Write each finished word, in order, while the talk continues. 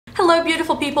Hello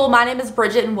beautiful people, my name is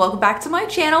Bridget and welcome back to my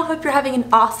channel. Hope you're having an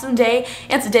awesome day,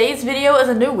 and today's video is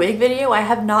a new wig video. I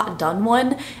have not done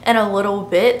one in a little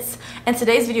bit, and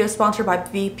today's video is sponsored by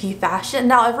VPFashion.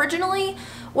 Now originally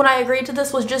when I agreed to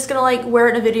this was just gonna like wear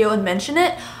it in a video and mention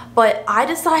it, but I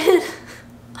decided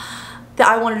that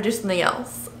I wanted to do something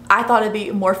else. I thought it'd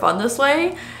be more fun this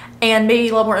way and maybe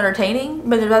a little more entertaining,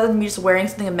 but rather than me just wearing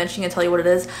something and mentioning and tell you what it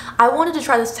is, I wanted to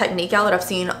try this technique out that I've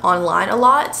seen online a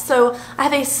lot. So I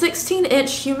have a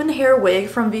 16-inch human hair wig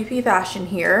from VPFashion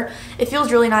here. It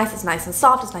feels really nice. It's nice and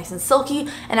soft, it's nice and silky,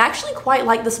 and I actually quite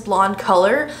like this blonde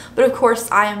color, but of course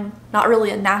I am not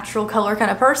really a natural color kind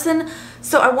of person.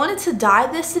 So I wanted to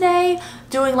dye this today,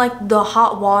 doing like the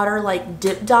hot water like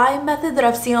dip dye method that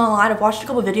I've seen online. I've watched a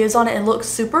couple videos on it and it looks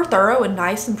super thorough and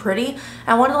nice and pretty.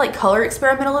 I wanted to like color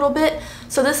experiment a little bit.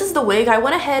 So this is the wig. I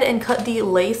went ahead and cut the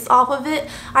lace off of it.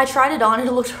 I tried it on and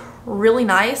it looked really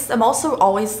nice. I'm also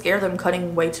always scared that I'm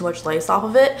cutting way too much lace off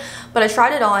of it, but I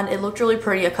tried it on. It looked really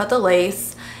pretty. I cut the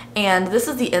lace, and this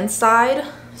is the inside.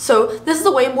 So this is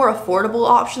a way more affordable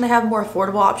option. They have more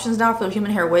affordable options now for the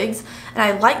human hair wigs, and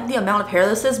I like the amount of hair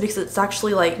this is because it's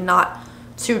actually like not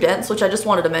too dense, which I just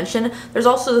wanted to mention. There's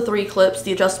also the 3 clips,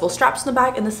 the adjustable straps in the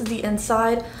back, and this is the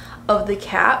inside of the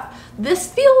cap.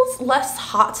 This feels less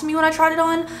hot to me when I tried it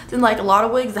on than like a lot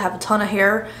of wigs that have a ton of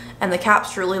hair and the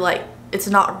cap's really like, it's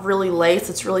not really lace,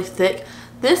 it's really thick.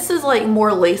 This is like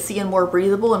more lacy and more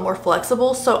breathable and more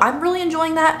flexible, so I'm really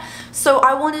enjoying that. So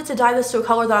I wanted to dye this to a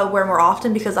color that I would wear more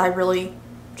often because I really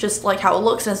just like how it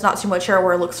looks and it's not too much hair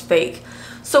where it looks fake.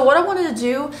 So what I wanted to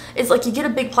do is like you get a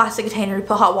big plastic container, you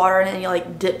put hot water in it and you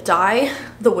like dip dye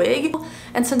the wig.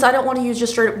 And since I don't want to use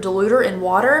just straight up diluter in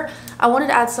water, I wanted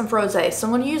to add some Rosé. So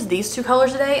I'm going to use these 2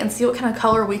 colors today and see what kind of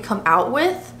color we come out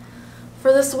with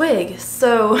for this wig.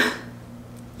 So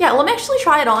yeah, let me actually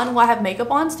try it on while I have makeup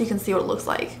on so you can see what it looks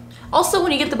like. Also,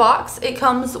 when you get the box, it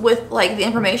comes with like the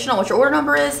information on what your order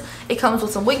number is. It comes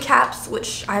with some wig caps,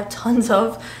 which I have tons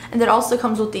of, and it also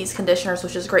comes with these conditioners,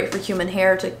 which is great for human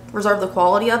hair to preserve the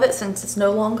quality of it since it's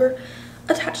no longer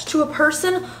attached to a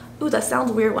person. Ooh, that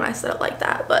sounds weird when I said it like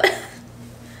that, but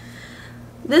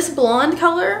this blonde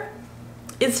color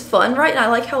is fun, right? And I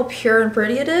like how pure and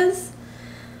pretty it is.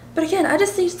 But again, I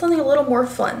just need something a little more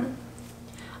fun.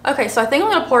 Okay, so I think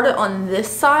I'm going to part it on this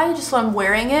side just so I'm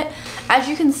wearing it. As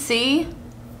you can see,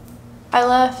 I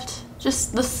left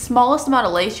just the smallest amount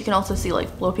of lace. You can also see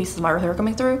like little pieces of my hair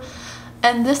coming through.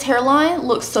 And this hairline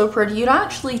looks so pretty. You don't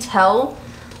actually tell,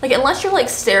 like unless you're like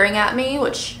staring at me,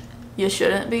 which you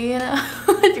shouldn't be, you know,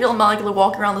 if you're like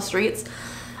walking around the streets.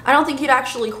 I don't think you'd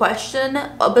actually question,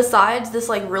 besides this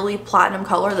like really platinum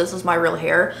color, this is my real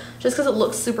hair, just because it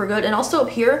looks super good. And also up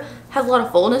here has a lot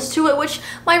of fullness to it, which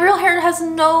my real hair has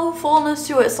no fullness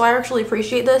to it, so I actually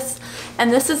appreciate this.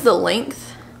 And this is the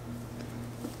length.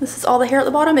 This is all the hair at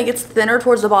the bottom. It gets thinner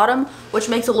towards the bottom, which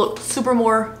makes it look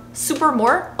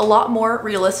a lot more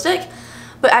realistic.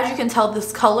 But as you can tell,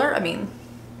 this color, I mean,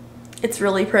 it's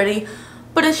really pretty,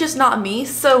 but it's just not me.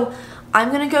 So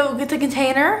I'm gonna go get the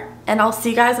container and I'll see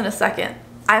you guys in a second.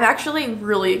 I'm actually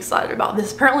really excited about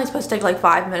this. Apparently it's supposed to take like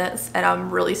 5 minutes and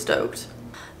I'm really stoked.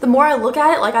 The more I look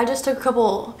at it, like I just took a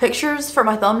couple pictures for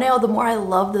my thumbnail, the more I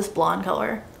love this blonde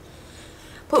color.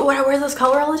 But would I wear this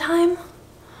color all the time?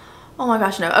 Oh my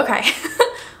gosh, no. Okay.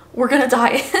 We're gonna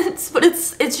dye it, but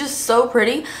it's just so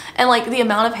pretty, and like the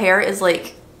amount of hair is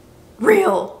like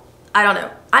real. I don't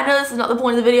know. I know this is not the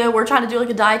point of the video. We're trying to do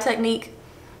like a dye technique,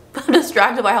 but I'm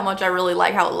distracted by how much I really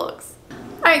like how it looks.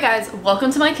 Alright guys,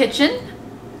 welcome to my kitchen.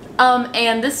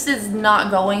 And this is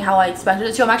not going how I expected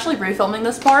it to. I'm actually refilming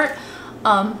this part.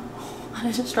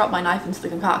 I just dropped my knife into the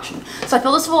concoction. So I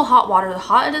fill this full of hot water, the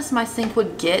hottest my sink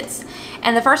would get.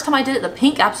 And the first time I did it, the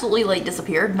pink absolutely like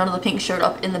disappeared. None of the pink showed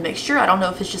up in the mixture. I don't know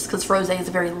if it's just because Rosé is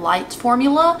a very light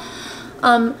formula.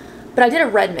 But I did a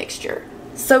red mixture.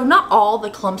 So not all the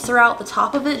clumps are out. The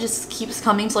top of it just keeps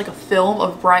coming to like a film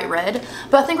of bright red.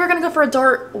 But I think we're gonna go for a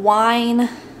dark wine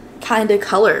kind of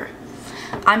color.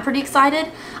 I'm pretty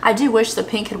excited. I do wish the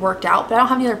pink had worked out, but I don't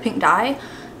have any other pink dye,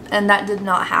 and that did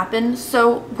not happen.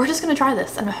 So we're just gonna try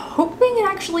this and I'm hoping it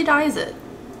actually dyes it.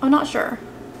 I'm not sure.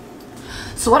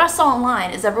 So what I saw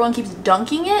online is everyone keeps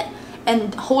dunking it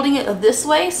and holding it this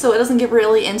way so it doesn't get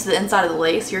really into the inside of the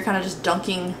lace. You're kind of just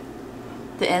dunking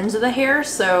the ends of the hair.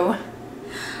 So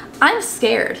I'm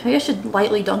scared. Maybe I should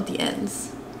lightly dunk the ends.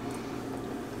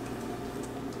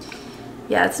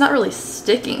 Yeah, it's not really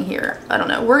sticking here. I don't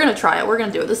know. We're gonna try it. We're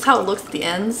gonna do it. This is how it looks at the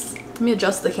ends. Let me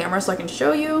adjust the camera so I can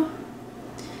show you.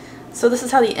 So this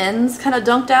is how the ends kind of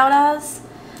dunked out as.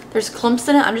 There's clumps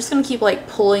in it. I'm just gonna keep like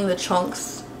pulling the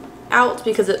chunks out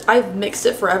because I've mixed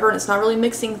it forever and it's not really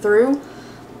mixing through.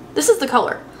 This is the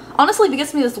color. Honestly, if it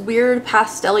gives me this weird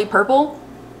pastel-y purple,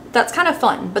 that's kind of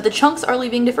fun, but the chunks are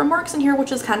leaving different marks in here,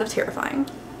 which is kind of terrifying.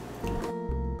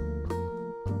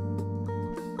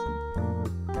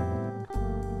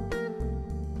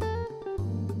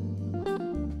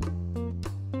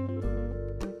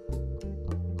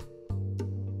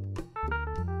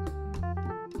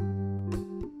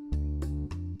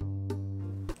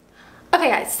 Okay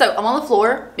guys, so I'm on the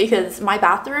floor because my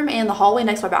bathroom and the hallway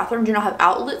next to my bathroom do not have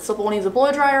outlets, so if one needs a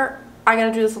blow dryer, I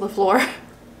gotta do this on the floor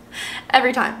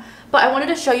every time. But I wanted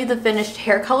to show you the finished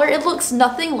hair color. It looks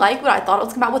nothing like what I thought it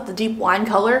was come out with, the deep wine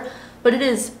color, but it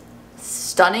is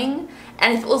stunning.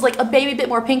 And if it was like a baby bit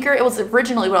more pinker, it was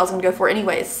originally what I was gonna go for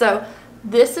anyways. So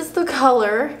this is the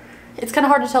color. It's kind of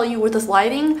hard to tell you with this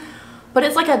lighting, but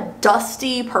it's like a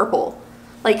dusty purple.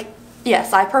 Like,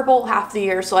 yes, I purple half the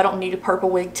year, so I don't need a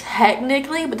purple wig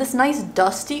technically, but this nice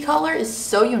dusty color is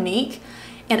so unique,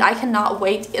 and I cannot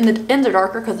wait. In the ends are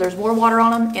darker because there's more water on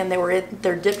them, and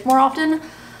they're dipped more often,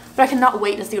 but I cannot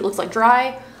wait to see what it looks like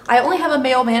dry. I only have a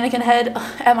male mannequin head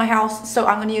at my house, so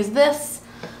I'm going to use this.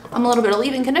 I'm a little bit of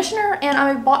leave-in conditioner, and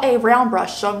I bought a round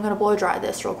brush, so I'm going to blow dry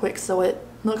this real quick so it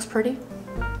looks pretty.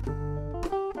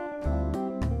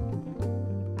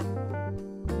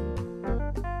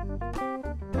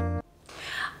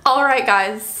 Alright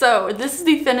guys, so this is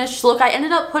the finished look. I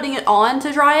ended up putting it on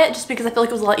to dry it just because I feel like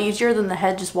it was a lot easier than the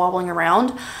head just wobbling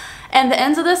around. And the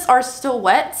ends of this are still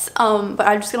wet, but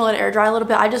I'm just going to let it air dry a little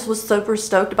bit. I just was super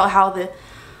stoked about how the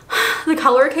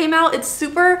color came out. It's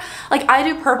super, like, I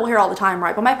do purple hair all the time,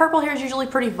 right? But my purple hair is usually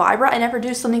pretty vibrant. I never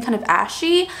do something kind of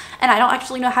ashy, and I don't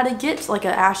actually know how to get like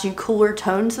an ashy, cooler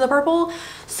tone to the purple.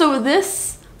 So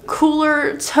this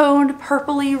cooler toned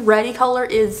purpley reddy color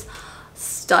is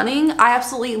stunning. I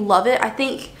absolutely love it. I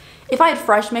think if I had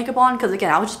fresh makeup on, because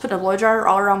again I was just putting a blow dryer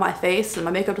all around my face and my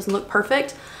makeup doesn't look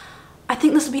perfect, I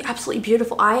think this would be absolutely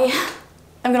beautiful. I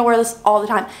am gonna wear this all the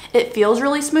time. It feels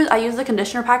really smooth. I use the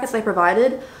conditioner packets they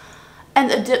provided,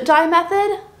 and the dip dye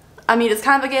method, I mean, it's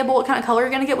kind of a gamble what kind of color you're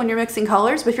gonna get when you're mixing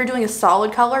colors, but if you're doing a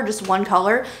solid color, just one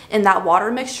color in that water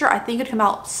mixture, I think it'd come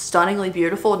out stunningly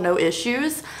beautiful, no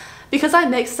issues. Because I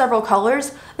mixed several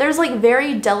colors, there's like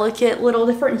very delicate little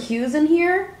different hues in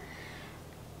here,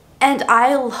 and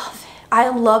I love it. I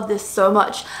love this so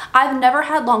much. I've never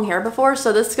had long hair before,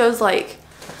 so this goes like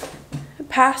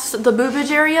past the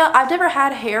boobage area. I've never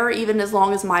had hair even as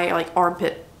long as my like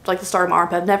armpit, like the start of my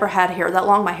armpit. I've never had hair that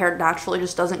long. My hair naturally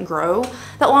just doesn't grow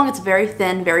that long. It's very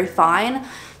thin, very fine.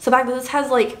 So the fact that this has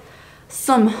like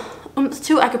some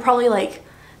too, I could probably like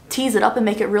tease it up and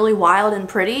make it really wild and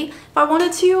pretty if I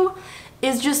wanted to,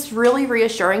 is just really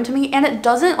reassuring to me. And it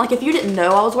doesn't, like, if you didn't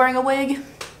know I was wearing a wig,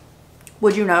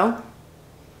 would you know?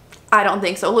 I don't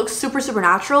think so. It looks super, super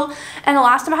natural. And the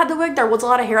last time I had the wig, there was a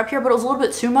lot of hair up here, but it was a little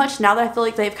bit too much. Now that I feel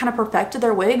like they've kind of perfected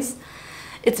their wigs,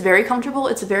 it's very comfortable.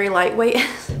 It's very lightweight.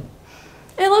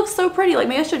 It looks so pretty. Like,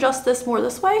 maybe I should adjust this more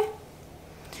this way.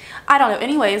 I don't know.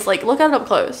 Anyways, like, look at it up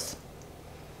close.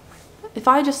 If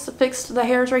I just fixed the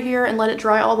hairs right here and let it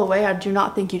dry all the way, I do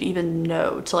not think you'd even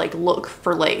know to like look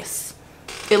for lace.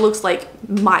 It looks like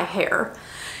my hair.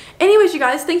 Anyways, you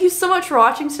guys, thank you so much for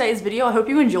watching today's video. I hope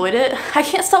you enjoyed it. I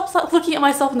can't stop looking at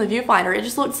myself in the viewfinder. It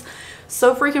just looks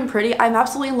so freaking pretty. I'm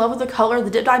absolutely in love with the color.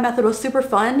 The dip dye method was super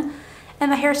fun,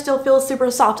 and the hair still feels super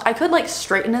soft. I could like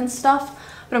straighten and stuff,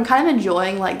 but I'm kind of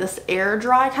enjoying like this air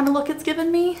dry kind of look it's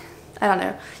given me. I don't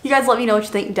know. You guys let me know what you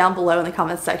think down below in the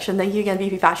comments section. Thank you again,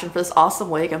 VPFashion, for this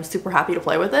awesome wig. I'm super happy to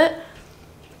play with it.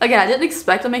 Again, I didn't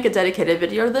expect to make a dedicated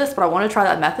video to this, but I want to try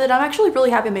that method. I'm actually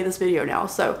really happy I made this video now.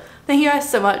 So thank you guys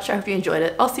so much. I hope you enjoyed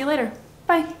it. I'll see you later.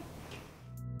 Bye.